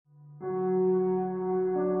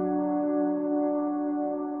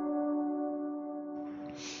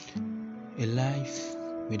A life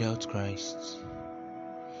without Christ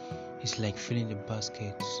is like filling the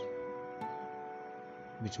basket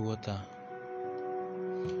with water.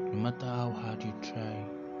 No matter how hard you try,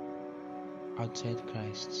 outside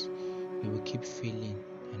Christ, you will keep feeling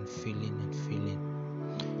and feeling and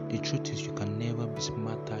feeling. The truth is, you can never be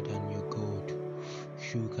smarter than your God.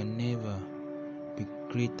 You can never be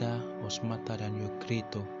greater or smarter than your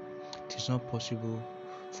Creator. It is not possible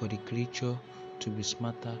for the creature to be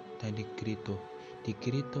smarter than the Creator. The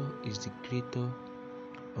Creator is the creator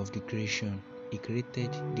of the creation. He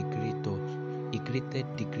created the creator. He created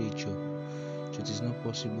the creature. So it is not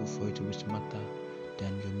possible for you to be smarter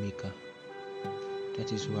than your Maker.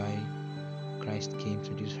 That is why Christ came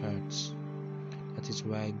to this earth. That is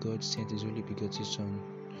why God sent His only begotten Son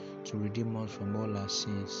to redeem us from all our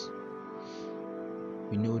sins.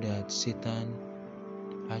 We know that Satan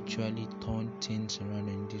actually turned things around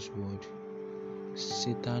in this world.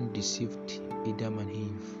 Satan deceived Adam and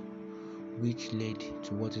Eve, which led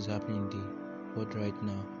to what is happening in the world right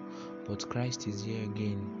now. But Christ is here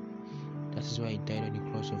again. That is why He died on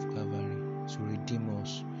the cross of Calvary, to redeem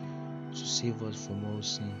us, to save us from all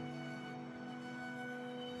sin.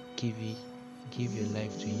 Give your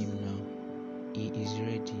life to Him now. He is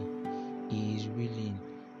ready. He is willing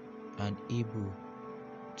and able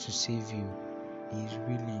to save you. He is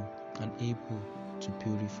willing and able to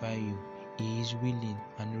purify you. He is willing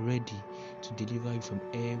and ready to deliver you from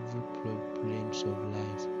every problems of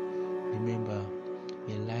life. Remember,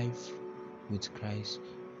 a life with Christ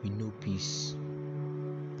will know peace.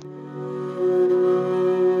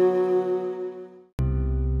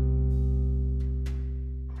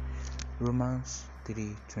 Romans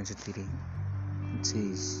 3:23. It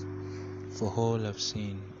says, "For all have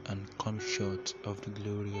sinned and come short of the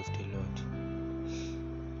glory of the Lord."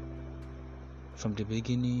 From the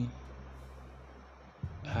beginning,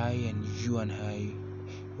 I and you and I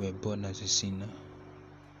were born as a sinner.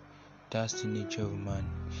 That's the nature of man.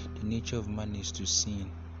 The nature of man is to sin.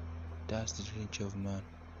 That's the nature of man.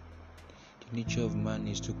 The nature of man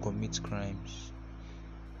is to commit crimes,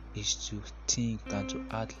 is to think and to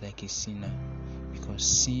act like a sinner, because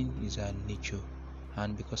sin is our nature.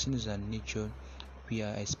 And because sin is our nature, we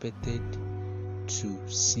are expected to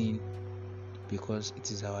sin because it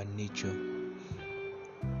is our nature.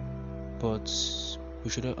 But we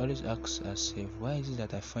should always ask ourselves, why is it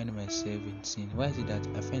that I find myself in sin? Why is it that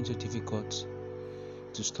I find it so difficult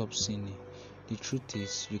to stop sinning? The truth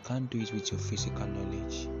is, you can't do it with your physical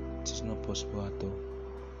knowledge. It is not possible at all.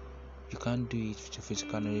 You can't do it with your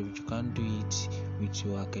physical knowledge. You can't do it with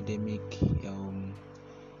your academic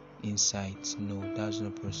insight. No, that's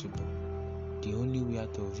not possible. The only way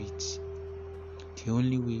out of it, the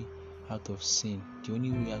only way out of sin, the only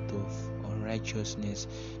way out of unrighteousness,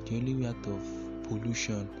 the only way out of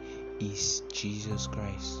pollution is Jesus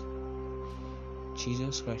Christ.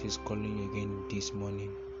 Jesus Christ is calling you again this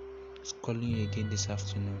morning. He's calling you again this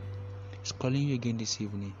afternoon. He's calling you again this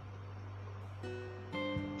evening.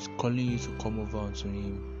 He's calling you to come over unto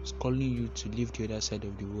Him. He's calling you to leave the other side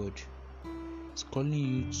of the world. He's calling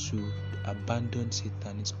you to abandon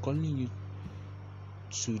Satan. He's calling you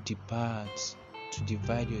to depart, to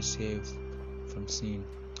divide yourself from sin.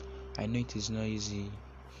 I know it is not easy.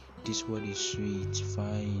 This world is sweet,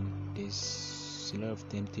 fine. There's a lot of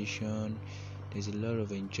temptation. There's a lot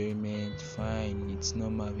of enjoyment. Fine, it's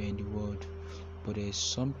normal. We're in the world. But there's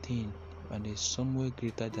something, and there's somewhere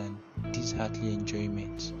greater than this earthly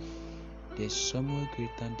enjoyment. There's somewhere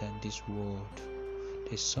greater than this world.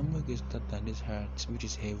 There's somewhere greater than this earth, which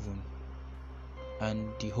is heaven. And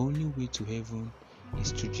the only way to heaven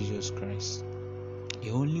is through Jesus Christ.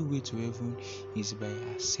 The only way to heaven is by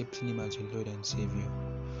accepting Him as your Lord and Savior.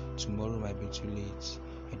 Tomorrow might be too late.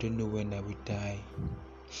 I don't know when I will die.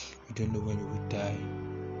 You don't know when you will die.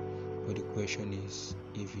 But the question is,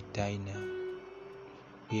 if you die now,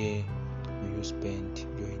 where will you spend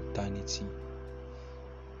your eternity?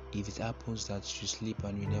 If it happens that you sleep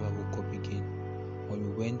and you never woke up again, or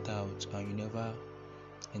you went out and you never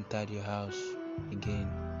entered your house again,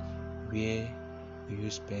 where will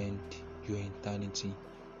you spend your eternity?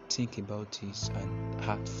 Think about it and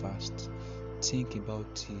act fast. Think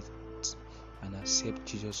about it and accept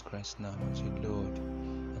Jesus Christ now as your Lord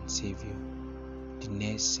and Savior. The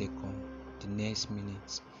next second, the next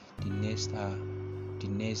minute, the next hour, the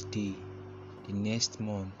next day, the next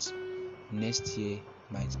month, next year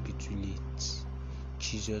might be too late.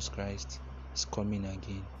 Jesus Christ is coming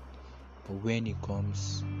again. But when He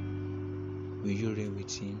comes, will you reign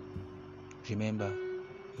with Him? Remember,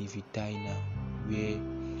 if you die now, where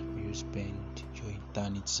will you spend your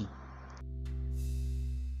eternity?